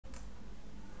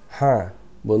হ্যাঁ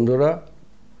বন্ধুরা,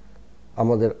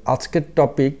 আমাদের আজকের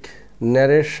টপিক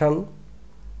ন্যারেশন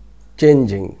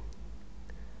চেঞ্জিং।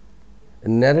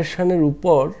 ন্যারেশনের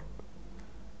উপর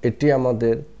এটি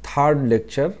আমাদের থার্ড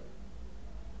লেকচার।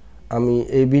 আমি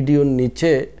এই ভিডিওর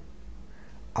নিচে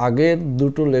আগের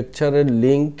দুটো লেকচারের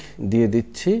লিংক দিয়ে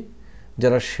দিচ্ছি,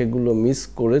 যারা সেগুলো মিস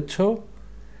করেছ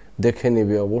দেখে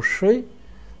নেবে অবশ্যই,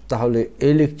 তাহলে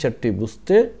এই লেকচারটি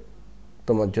বুঝতে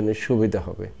তোমার জন্য সুবিধা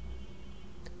হবে।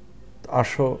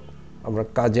 আসো আমরা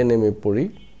কাজে নেমে পড়ি।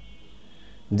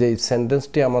 যে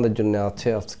সেন্টেন্সটি আমাদের জন্য আছে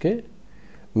আজকে,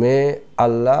 মে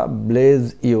আল্লাহ bless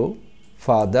you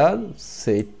father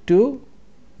said to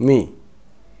me.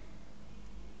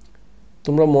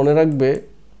 তোমরা মনে রাখবে,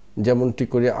 যেমনটি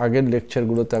করে আগের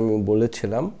লেকচারগুলোতে আমি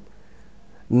বলেছিলাম,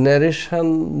 ন্যারেশন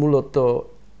মূলত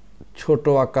ছোট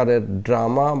আকারের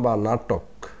ড্রামা বা নাটক।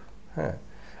 হ্যাঁ,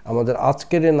 আমাদের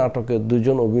আজকের এই নাটকে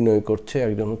দুজন অভিনয় করছে,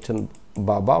 একজন হচ্ছেন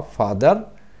বাবা ফাদার,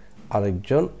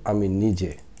 আরেকজন আমি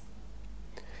নিজে।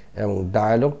 এবং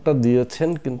ডায়ালগটা দিয়েছেন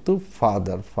কিন্তু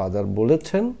ফাদার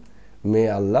বলেছেন মে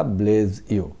আল্লাহ ব্লেজ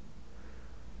ইউ।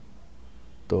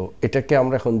 তো এটাকে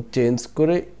আমরা এখন চেঞ্জ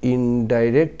করে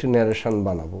ইনডাইরেক্ট ন্যারেশন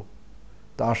বানাবো।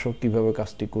 তো আসো কীভাবে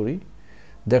কাজটি করি।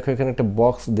 দেখো এখানে একটা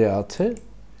বক্স দেয়া আছে,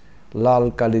 লাল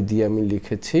কালি দিয়ে আমি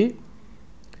লিখেছি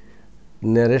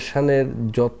ন্যারেশনের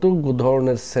যত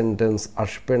ধরনের সেন্টেন্স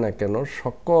আসবে না কেন,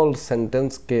 সকল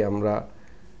সেন্টেন্সকে আমরা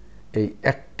এই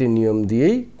একটি নিয়ম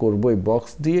দিয়েই করব, এই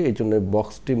বক্স দিয়ে। এই জন্য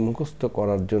বক্সটি মুখস্থ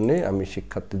করার জন্যে আমি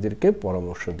শিক্ষার্থীদেরকে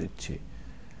পরামর্শ দিচ্ছি।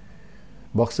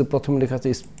 বক্সে প্রথম লেখা আছে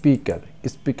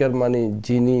স্পিকার মানে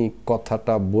যিনি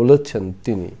কথাটা বলেছেন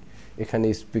তিনি। এখানে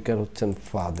স্পিকার হচ্ছেন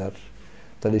ফাদার,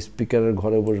 তাহলে স্পিকারের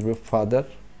ঘরে বসবে ফাদার।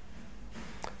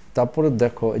 তারপরে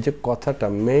দেখো এই যে কথাটা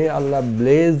মে আল্লাহ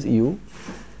ব্লেজ ইউ,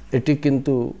 এটি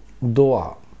কিন্তু দোয়া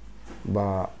বা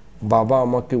বাবা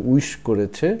আমাকে উইশ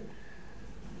করেছে।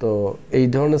 তো এই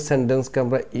ধরনের সেন্টেন্সকে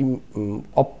আমরা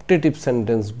অপটেটিভ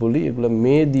সেন্টেন্স বলি। এগুলো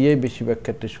মে দিয়ে বেশিরভাগ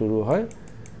ক্ষেত্রে শুরু হয়,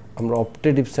 আমরা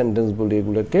অপটেটিভ সেন্টেন্স বলি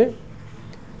এগুলোকে।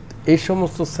 এই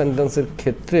সমস্ত সেন্টেন্সের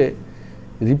ক্ষেত্রে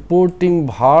রিপোর্টিং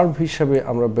ভার্ব হিসাবে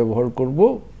আমরা ব্যবহার করব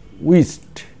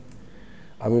উইশড।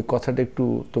 আমি কথাটা একটু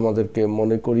তোমাদেরকে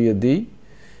মনে করিয়ে দিই।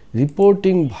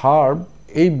 রিপোর্টিং ভার্ব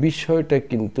এই বিষয়টা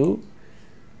কিন্তু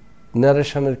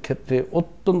ন্যারেশনের ক্ষেত্রে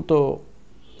অত্যন্ত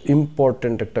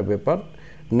ইম্পর্ট্যান্ট একটা ব্যাপার।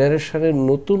 ন্যারেশনের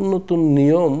নতুন নতুন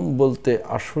নিয়ম বলতে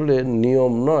আসলে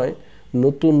নিয়ম নয়,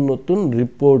 নতুন নতুন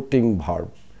রিপোর্টিং ভার্ব।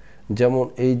 যেমন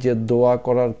এই যে দোয়া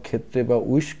করার ক্ষেত্রে বা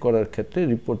উইশ করার ক্ষেত্রে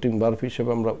রিপোর্টিং ভার্ব হিসেবে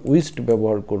আমরা উইশড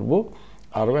ব্যবহার করব।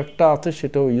 আরও একটা আছে,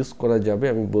 সেটাও ইউজ করা যাবে,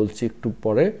 আমি বলছি একটু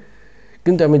পরে।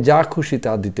 কিন্তু আমি যা খুশি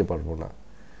তা দিতে পারবো না।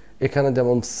 এখানে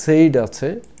যেমন সেইড আছে,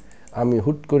 আমি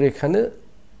হুট করে এখানে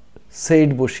সেইড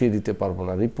বসিয়ে দিতে পারবো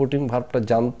না। রিপোর্টিং ভার্বটা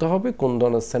জানতে হবে কোন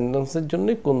ধরনের সেন্টেন্সের জন্য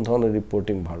কোন ধরনের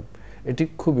রিপোর্টিং ভার্ব, এটি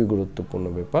খুবই গুরুত্বপূর্ণ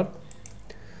ব্যাপার।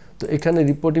 তো এখানে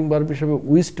রিপোর্টিং ভার্ব হিসেবে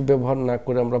উইশড ব্যবহার না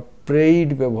করে আমরা প্রেইড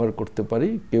ব্যবহার করতে পারি,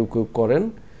 কেউ কেউ করেন,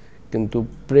 কিন্তু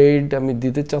প্রেইড আমি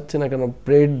দিতে চাচ্ছি না। কেন,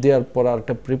 প্রেইড দেওয়ার পর আর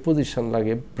একটা প্রিপোজিশন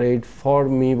লাগে, প্রেইড ফর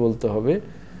মি বলতে হবে।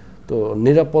 তো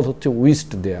নিরাপদ হচ্ছে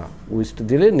উইশড দেয়া, উইশড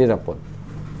দিলে নিরাপদ।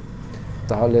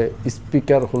 তাহলে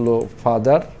স্পিকার হলো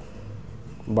ফাদার,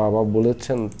 বাবা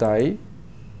বলেছেন তাই।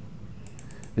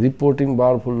 রিপোর্টিং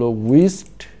ভার্ব হলো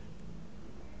উইশড,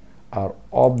 আর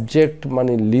অবজেক্ট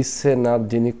মানে লিসেনার,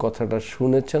 যিনি কথাটা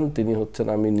শুনেছেন তিনি হচ্ছেন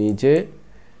আমি নিজে,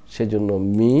 সেজন্য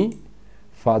মি,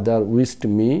 ফাদার উইশড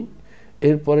মি।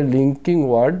 এরপরে লিঙ্কিং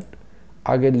ওয়ার্ড,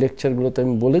 আগের লেকচারগুলোতে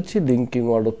আমি বলেছি লিঙ্কিং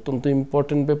ওয়ার্ড অত্যন্ত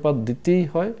ইম্পর্টেন্ট ব্যাপার, দিতেই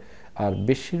হয়। আর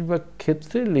বেশিরভাগ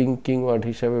ক্ষেত্রে লিঙ্কিং ওয়ার্ড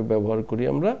হিসাবে ব্যবহার করি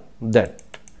আমরা দ্যাট।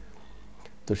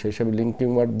 তো সেই হিসাবে লিঙ্কিং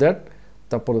ওয়ার্ড দ্যাট।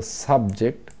 তারপরে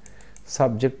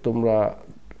সাবজেক্ট তোমরা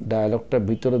ডায়ালগটার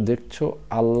ভিতরে দেখছো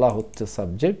আল্লাহ হচ্ছে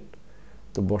সাবজেক্ট,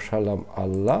 তো বসালাম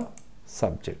আল্লাহ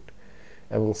সাবজেক্ট।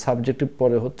 এবং সাবজেক্টের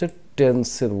পরে হচ্ছে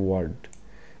টেন্সের ওয়ার্ড,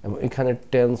 এবং এখানে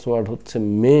টেন্স ওয়ার্ড হচ্ছে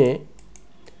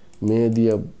মে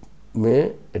দিয়ে মে।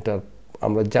 এটা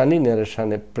আমরা জানি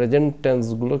ন্যারেশনে প্রেজেন্ট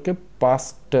টেন্সগুলোকে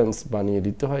পাস্ট টেন্স বানিয়ে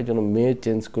দিতে হয়, যেন মে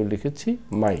চেঞ্জ করে লিখেছি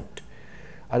মাইট।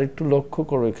 আর একটু লক্ষ্য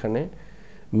করো, এখানে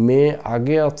মে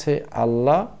আগে আছে,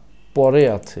 আল্লাহ পরে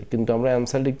আছে, কিন্তু আমরা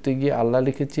অ্যান্সার লিখতে গিয়ে আল্লাহ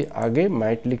লিখেছি আগে,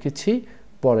 মাইট লিখেছি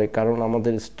পরে, কারণ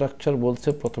আমাদের স্ট্রাকচার বলছে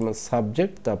প্রথমে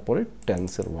সাবজেক্ট তারপরে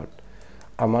টেন্সের ওয়ার্ড।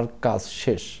 আমার কাজ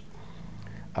শেষ,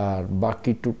 আর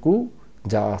বাকিটুকু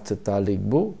যা আছে তা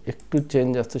লিখব। একটু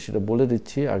চেঞ্জ আছে সেটা বলে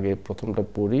দিচ্ছি, আগে প্রথমটা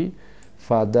পড়ি।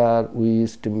 Father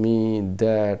wished me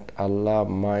that Allah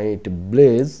mite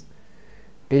bless.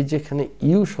 এই যেখানে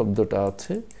ইউ শব্দটা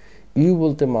আছে, ইউ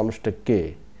বলতে মানুষটা কে?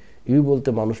 ইউ বলতে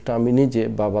মানুষটা আমি নিজে।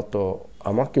 বাবা তো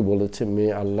আমাকে বলেছে মে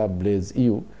আল্লাহ ব্লেজ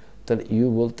ইউ, তো তাহলে ইউ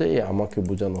বলতে এই আমাকে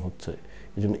বোঝানো হচ্ছে,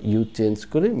 এই জন্য ইউ চেঞ্জ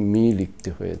করে মি লিখতে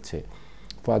হয়েছে।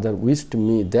 Father wished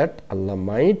me that Allah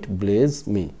mite bless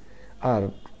me. আর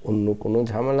অন্য কোনো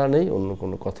ঝামেলা নেই, অন্য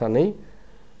কোনো কথা নেই।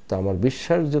 তা আমার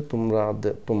বিশ্বাস যে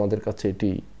তোমাদের কাছে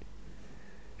এটি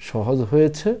সহজ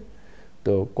হয়েছে।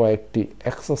 তো কয়েকটি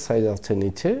এক্সারসাইজ আছে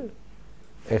নিচে,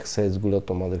 এক্সারসাইজগুলো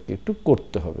তোমাদেরকে একটু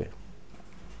করতে হবে।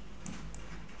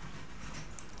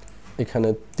 এখানে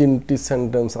 3টি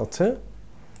সেন্টেন্স আছে,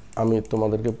 আমি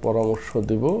তোমাদেরকে পরামর্শ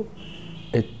দিব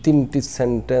এই 3টি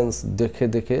সেন্টেন্স দেখে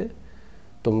দেখে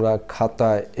তোমরা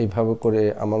খাতায় এইভাবে করে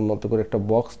আমার মতো করে একটা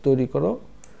বক্স তৈরি করো।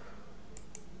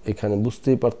 এখানে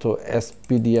বুঝতেই পারছো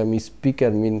এসপি দিয়ে আমি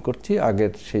স্পিকার মিন করছি,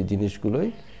 আগের সেই জিনিসগুলোই।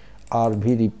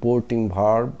 আরভি রিপোর্টিং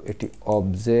ভার্ব, এটি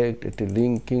অবজেক্ট, এটি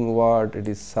লিঙ্কিং ওয়ার্ড,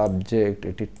 এটি সাবজেক্ট,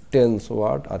 এটি টেন্স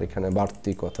ওয়ার্ড, আর এখানে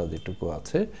বাড়তি কথা যেটুকু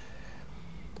আছে।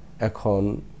 এখন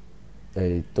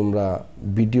এই তোমরা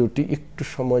ভিডিওটি একটু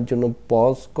সময়ের জন্য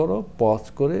পজ করো, পজ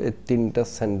করে এই 3টা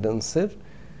সেন্টেন্সের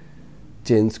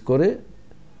চেঞ্জ করে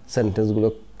সেন্টেন্সগুলো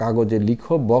কাগজে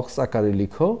লিখো, বক্স আকারে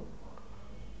লিখো।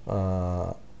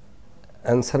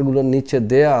 অ্যান্সারগুলো নিচে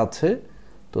দেয়া আছে,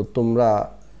 তো তোমরা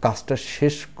কাজটা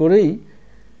শেষ করেই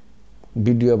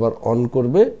ভিডিও আবার অন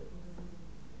করবে।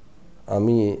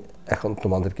 আমি এখন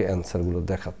তোমাদেরকে অ্যান্সারগুলো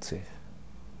দেখাচ্ছি।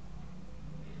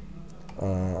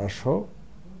 আসো,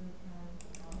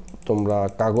 তোমরা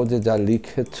কাগজে যা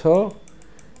লিখেছ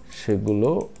সেগুলো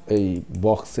এই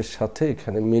বক্সের সাথে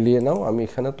এখানে মিলিয়ে নাও। আমি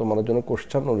এখানে তোমাদের জন্য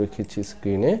কোশ্চেনও রেখেছি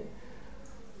স্ক্রিনে,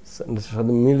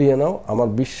 সাথে মিলিয়ে নাও। আমার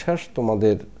বিশ্বাস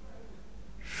তোমাদের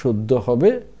শুদ্ধ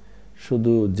হবে।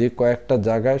 শুধু যে কয়েকটা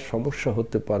জায়গায় সমস্যা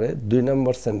হতে পারে, 2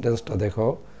 নম্বর সেন্টেন্সটা দেখো,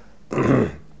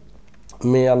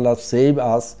 মে আল্লাহ সেভ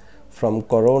আস ফ্রম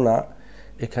করোনা।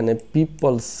 এখানে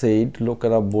পিপল সেইড,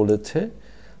 লোকেরা বলেছে।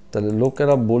 তাহলে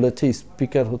লোকেরা বলেছে,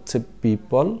 স্পিকার হচ্ছে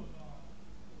পিপল,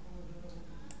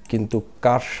 কিন্তু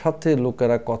কার সাথে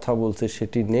লোকেরা কথা বলছে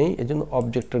সেটি নেই, এজন্য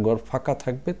অবজেক্টের ঘর ফাঁকা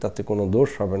থাকবে, তাতে কোনো দোষ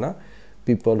হবে না।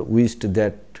 পিপল উইশড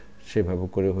দ্যাট সেভাবে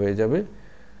করে হয়ে যাবে।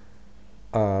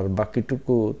 আর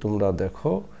বাকিটুকু তোমরা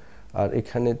দেখো। আর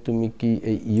এখানে তুমি কি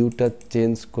এই ইউটা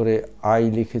চেঞ্জ করে আই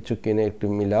লিখেছো কিনা একটু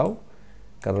মিলাও,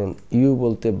 কারণ ইউ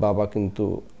বলতে বাবা কিন্তু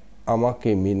আমাকে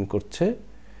মিন করছে,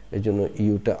 এই জন্য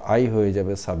ইউটা আই হয়ে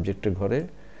যাবে সাবজেক্টের ঘরে।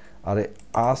 আর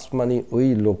আস মানে ওই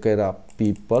লোকেরা,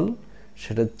 পিপল,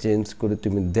 সেটা চেঞ্জ করে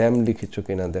তুমি দ্যাম লিখেছো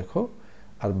কিনা দেখো।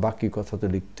 আর বাকি কথা তো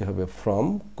লিখতে হবে ফ্রম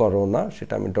করোনা,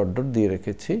 সেটা আমি ডট ডট দিয়ে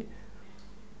রেখেছি।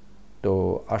 তো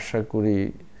আশা করি,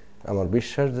 আমার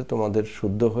বিশ্বাস যে তোমাদের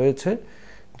শুদ্ধ হয়েছে।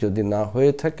 যদি না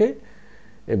হয়ে থাকে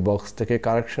এই বক্স থেকে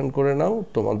কারেকশন করে নাও।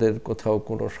 তোমাদের কোথাও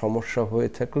কোনো সমস্যা হয়ে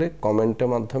থাকলে কমেন্টের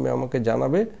মাধ্যমে আমাকে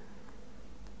জানাবে।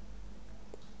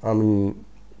 আমি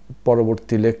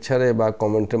পরবর্তী লেকচারে বা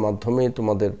কমেন্টের মাধ্যমেই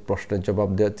তোমাদের প্রশ্নের জবাব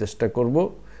দেওয়ার চেষ্টা করব।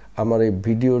 আমার এই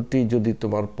ভিডিওটি যদি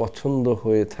তোমার পছন্দ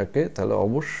হয়ে থাকে তাহলে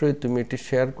অবশ্যই তুমি এটি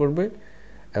শেয়ার করবে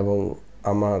এবং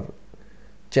আমার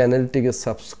চ্যানেলটিকে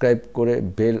সাবস্ক্রাইব করে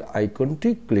বেল আইকনটি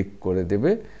ক্লিক করে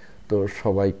দেবে। তো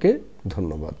সবাইকে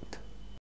ধন্যবাদ।